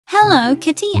Hello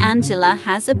Kitty. Angela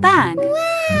has a bag.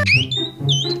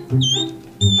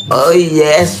 Oh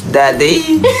yes,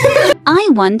 Daddy. I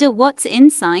wonder what's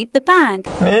inside the bag.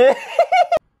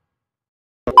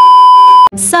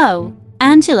 So,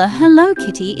 Angela Hello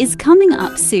Kitty is coming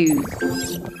up soon.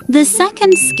 The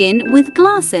second skin with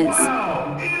glasses.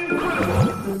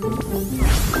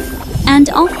 And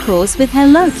of course with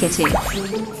Hello Kitty.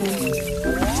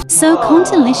 So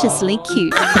contaliciously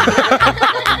cute.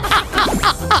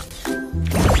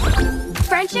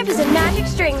 Friendship is a magic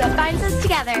string that binds us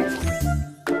together.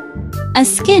 A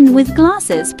skin with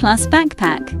glasses plus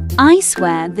backpack. I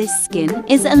swear this skin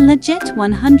is a legit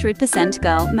 100%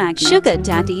 girl magnet. Sugar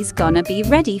Daddy's gonna be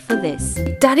ready for this.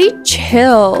 Daddy,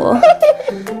 chill.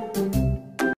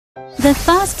 The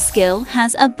first skill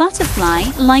has a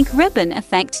butterfly-like ribbon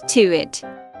effect to it.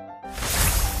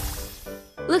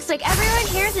 Looks like everyone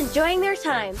here is enjoying their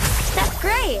time. That's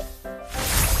great.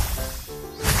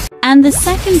 And the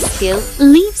second skill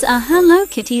leaves a Hello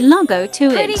Kitty logo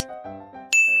to it.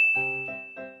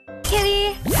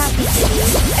 Kitty, happy kitty,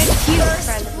 a cute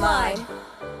friend of mine.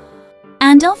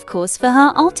 And of course for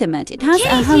her ultimate it has a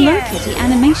Kitty's Hello here. Kitty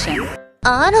animation.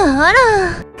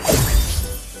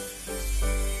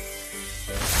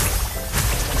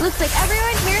 Looks like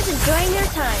everyone here is enjoying their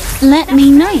time. Let me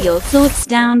know your thoughts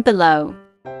down below.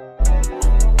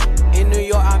 In New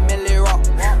York, I merely rock,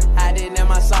 hiding in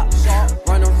my socks,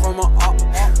 running from a up,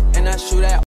 and I shoot at